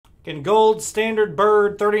Getting gold, standard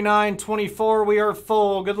bird, 39.24. We are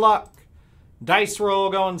full. Good luck. Dice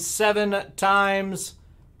roll going 7 times.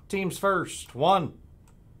 Teams first. 1,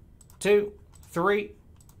 2, 3,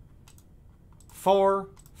 4,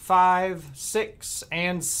 5, 6,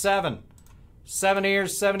 and 7. 7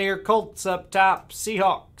 ear Colts up top.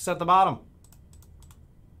 Seahawks at the bottom.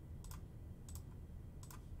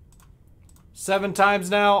 7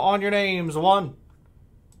 times now on your names. 1,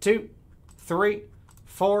 2, 3,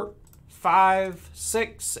 4, 5,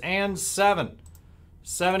 6, and 7.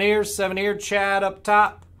 7 ear Chad up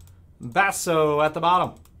top. Basso at the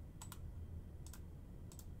bottom.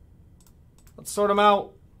 Let's sort them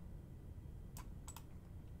out.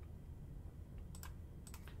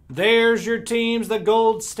 There's your teams, the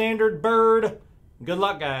gold standard bird. Good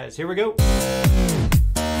luck, guys. Here we go.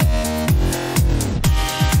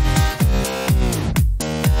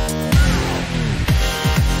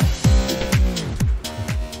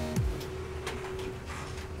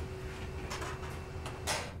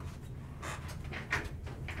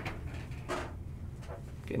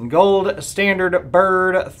 Getting gold standard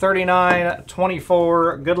bird,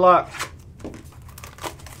 39.24. Good luck.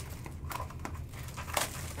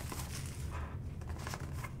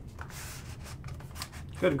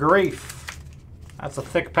 Good grief. That's a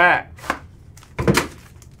thick pack.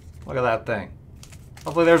 Look at that thing.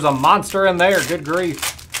 Hopefully there's a monster in there. Good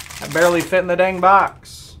grief. That barely fit in the dang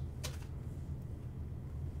box.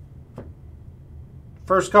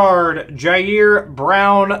 First card, Jair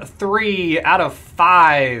Brown, 3 out of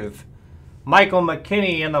 5. Michael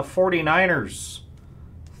McKinney in the 49ers.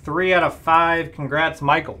 3 out of 5. Congrats,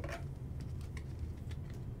 Michael.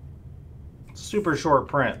 Super short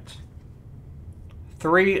print.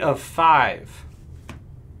 3 of 5.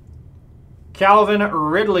 Calvin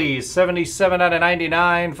Ridley, 77 out of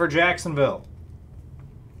 99 for Jacksonville.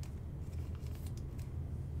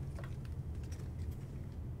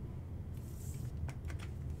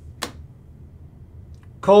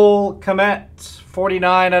 Cole Kmet,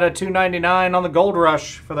 49 out of 299 on the Gold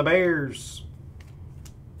Rush for the Bears.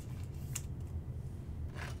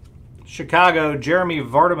 Chicago, Jeremy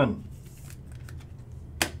Vardaman.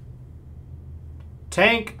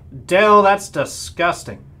 Tank Dell, that's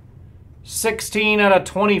disgusting. 16 out of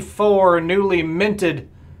 24, newly minted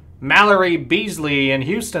Mallory Beasley in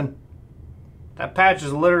Houston. That patch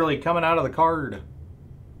is literally coming out of the card.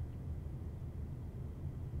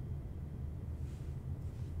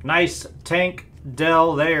 Nice Tank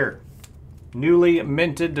Dell there. Newly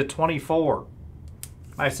minted to 24.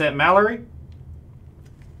 Nice set, Mallory.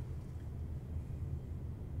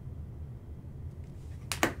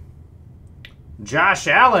 Josh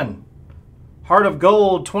Allen. Heart of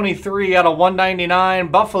Gold, 23 out of 199.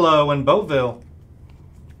 Buffalo and Beauville.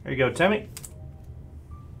 There you go, Timmy.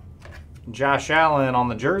 Josh Allen on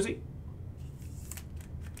the jersey.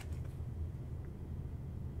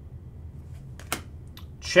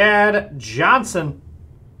 Chad Johnson.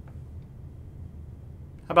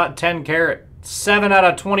 How about 10 carat? 7 out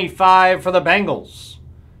of 25 for the Bengals.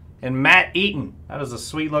 And Matt Eaton. That is a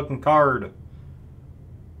sweet looking card.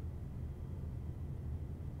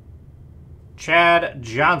 Chad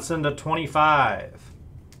Johnson to 25.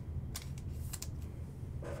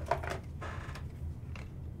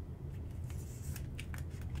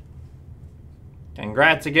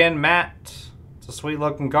 Congrats again, Matt. It's a sweet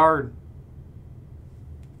looking card.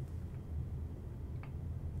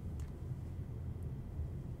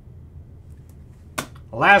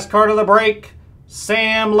 Last card of the break,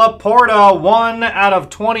 Sam Laporta, 1 out of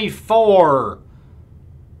 24.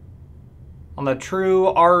 On the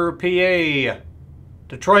true RPA.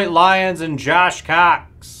 Detroit Lions and Josh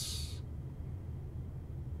Cox.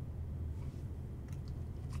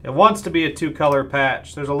 It wants to be a 2-color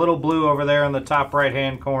patch. There's a little blue over there in the top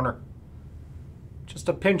right-hand corner. Just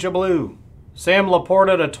a pinch of blue. Sam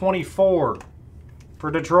Laporta to 24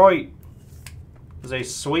 for Detroit. This is a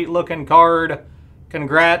sweet-looking card.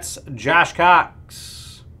 Congrats, Josh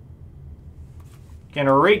Cox.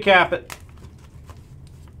 Gonna recap it.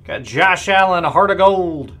 Got Josh Allen, a Heart of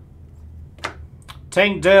Gold.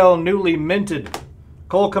 Tank Dell, newly minted.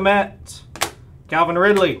 Cole Kmet. Calvin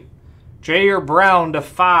Ridley. Jair Brown to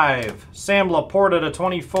 5. Sam Laporta to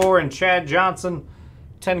 24. And Chad Johnson,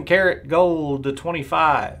 10 karat gold to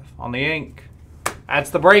 25 on the ink. That's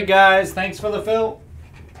the break, guys. Thanks for the fill.